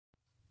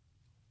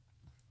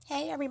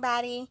Hey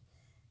everybody.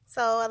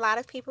 So a lot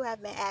of people have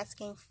been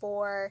asking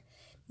for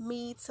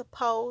me to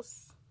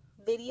post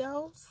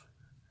videos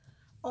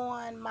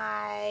on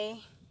my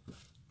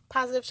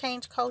Positive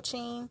Change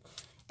Coaching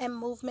and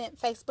Movement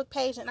Facebook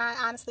page, and I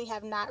honestly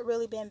have not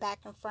really been back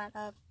in front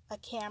of a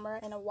camera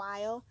in a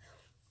while,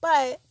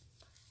 but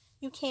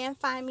you can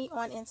find me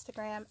on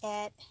Instagram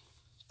at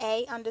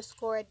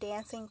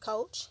 _dancing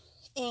coach,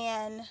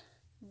 and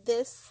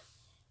this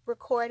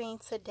recording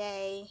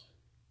today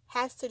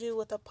has to do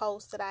with a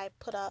post that I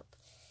put up.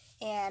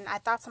 And I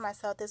thought to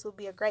myself, this would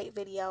be a great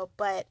video,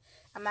 but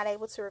I'm not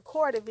able to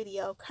record a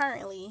video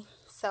currently.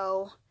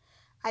 So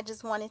I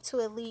just wanted to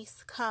at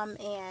least come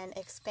and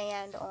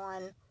expand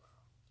on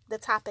the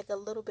topic a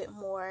little bit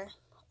more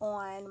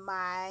on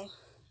my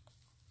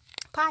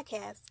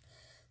podcast.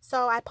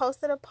 So I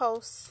posted a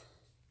post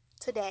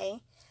today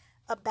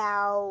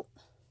about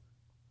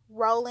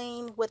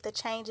rolling with the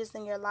changes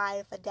in your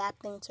life,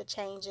 adapting to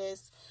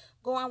changes,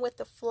 going with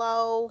the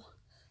flow,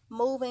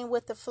 moving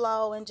with the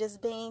flow, and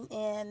just being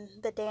in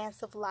the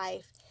dance of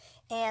life.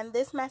 And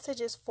this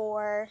message is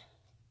for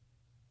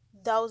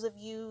those of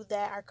you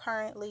that are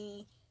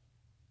currently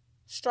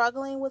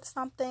struggling with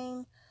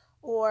something,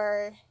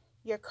 or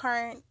you're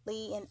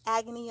currently in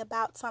agony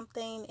about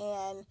something,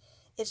 and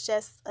it's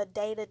just a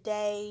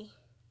day-to-day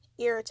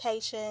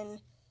irritation,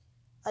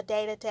 a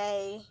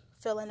day-to-day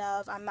feeling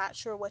of I'm not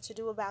sure what to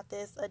do about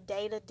this, a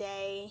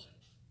day-to-day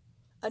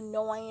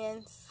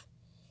annoyance.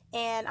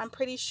 And I'm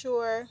pretty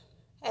sure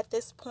at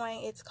this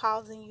point it's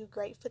causing you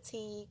great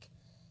fatigue.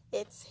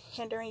 It's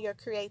hindering your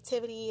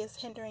creativity,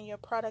 it's hindering your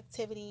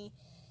productivity,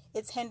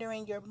 it's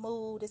hindering your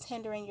mood, it's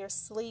hindering your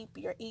sleep,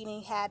 your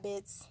eating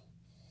habits.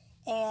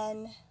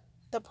 And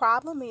the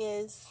problem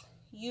is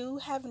you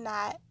have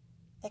not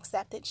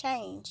accepted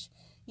change.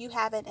 You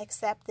haven't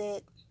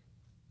accepted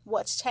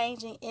what's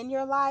changing in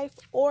your life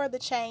or the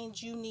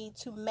change you need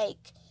to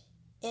make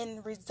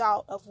in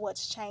result of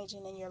what's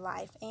changing in your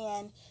life.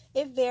 And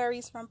it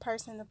varies from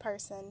person to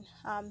person.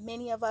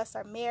 Many of us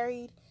are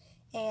married,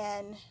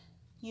 and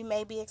you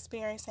may be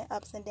experiencing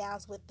ups and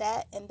downs with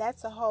that, and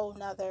that's a whole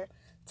nother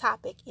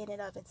topic in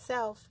and of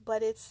itself.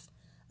 But it's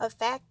a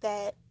fact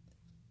that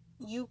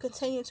you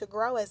continue to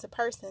grow as a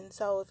person.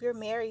 So if you're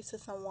married to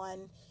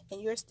someone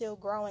and you're still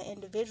growing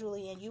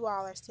individually and you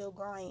all are still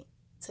growing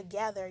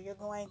together, you're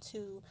going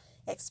to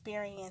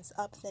experience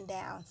ups and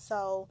downs.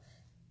 So,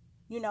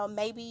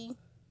 maybe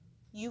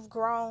you've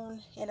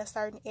grown in a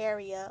certain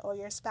area, or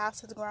your spouse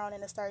has grown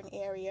in a certain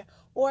area,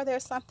 or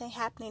there's something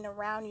happening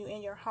around you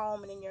in your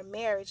home and in your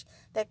marriage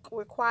that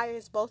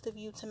requires both of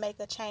you to make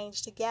a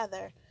change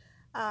together.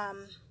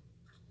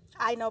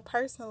 I know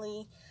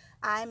personally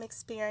I'm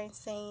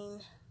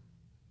experiencing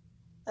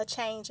a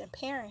change in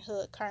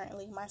parenthood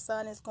currently. My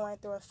son is going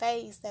through a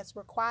phase that's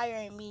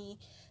requiring me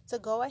to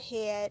go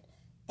ahead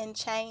and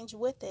change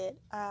with it.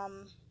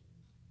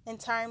 In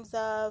terms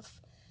of,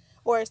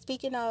 or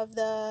speaking of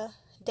the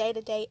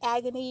day-to-day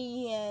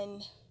agony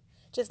and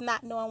just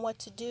not knowing what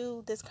to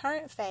do, this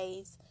current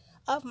phase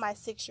of my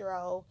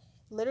 6-year-old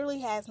literally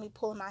has me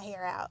pulling my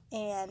hair out.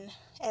 And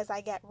as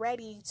I got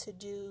ready to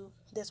do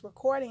this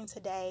recording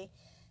today,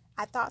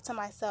 I thought to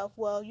myself,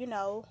 well,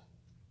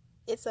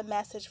 it's a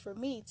message for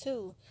me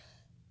too.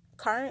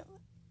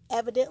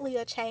 Evidently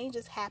a change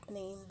is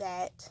happening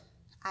that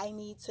I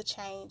need to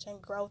change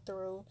and grow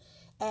through.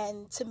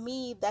 And to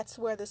me, that's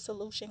where the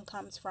solution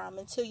comes from.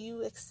 Until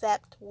you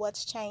accept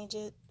what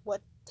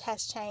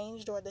has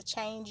changed, or the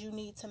change you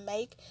need to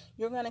make,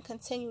 you're going to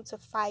continue to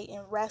fight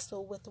and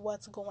wrestle with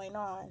what's going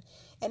on.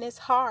 And it's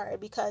hard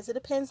because it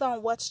depends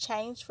on what's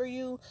changed for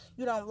you.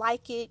 You don't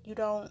like it. You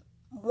don't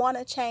want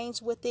to change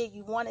with it.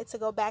 You want it to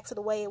go back to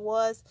the way it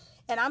was.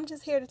 And I'm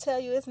just here to tell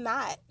you it's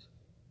not.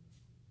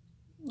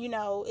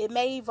 It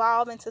may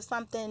evolve into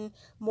something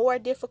more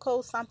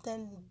difficult,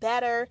 something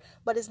better,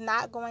 but it's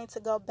not going to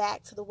go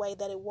back to the way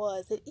that it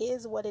was. It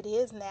is what it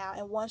is now.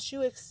 And once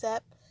you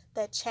accept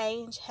that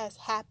change has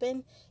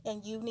happened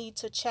and you need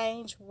to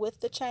change with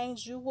the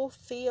change, you will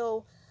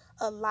feel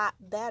a lot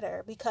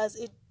better, because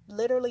it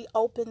literally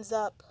opens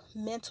up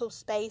mental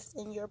space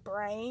in your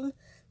brain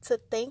to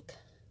think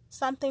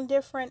something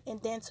different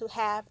and then to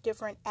have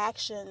different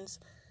actions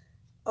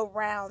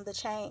around the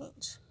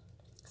change.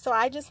 So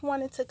I just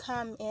wanted to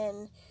come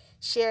and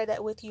share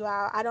that with you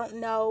all. I don't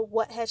know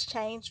what has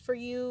changed for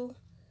you,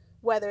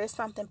 whether it's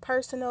something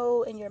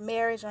personal in your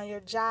marriage, on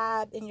your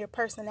job, in your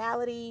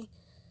personality,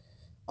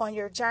 on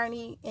your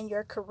journey in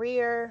your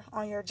career,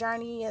 on your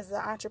journey as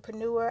an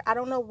entrepreneur. I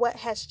don't know what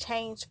has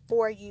changed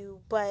for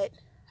you, but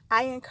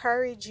I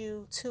encourage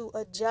you to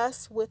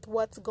adjust with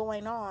what's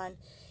going on.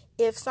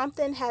 If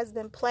something has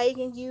been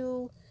plaguing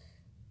you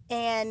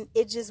and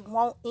it just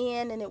won't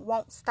end and it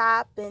won't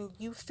stop, and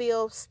you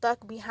feel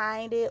stuck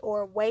behind it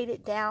or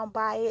weighted down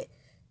by it,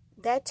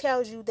 that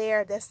tells you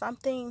there that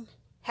something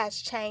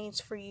has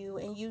changed for you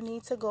and you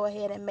need to go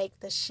ahead and make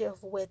the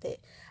shift with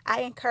it.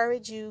 I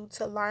encourage you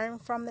to learn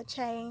from the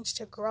change,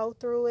 to grow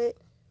through it,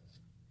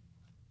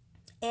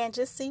 and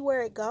just see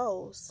where it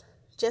goes,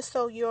 just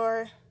so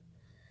you're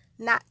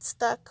not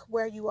stuck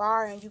where you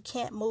are and you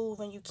can't move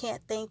and you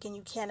can't think and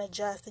you can't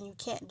adjust and you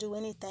can't do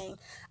anything.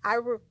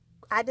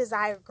 I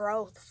desire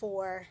growth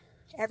for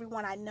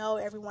everyone I know,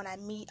 everyone I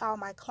meet, all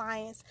my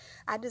clients.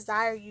 I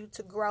desire you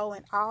to grow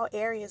in all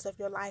areas of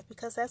your life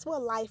because that's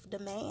what life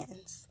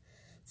demands.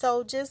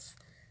 So just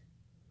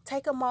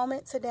take a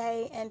moment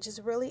today and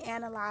just really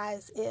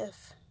analyze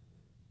if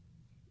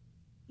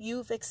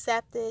you've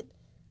accepted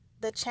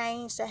the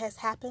change that has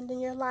happened in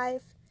your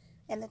life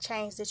and the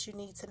change that you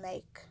need to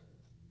make.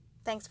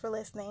 Thanks for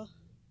listening.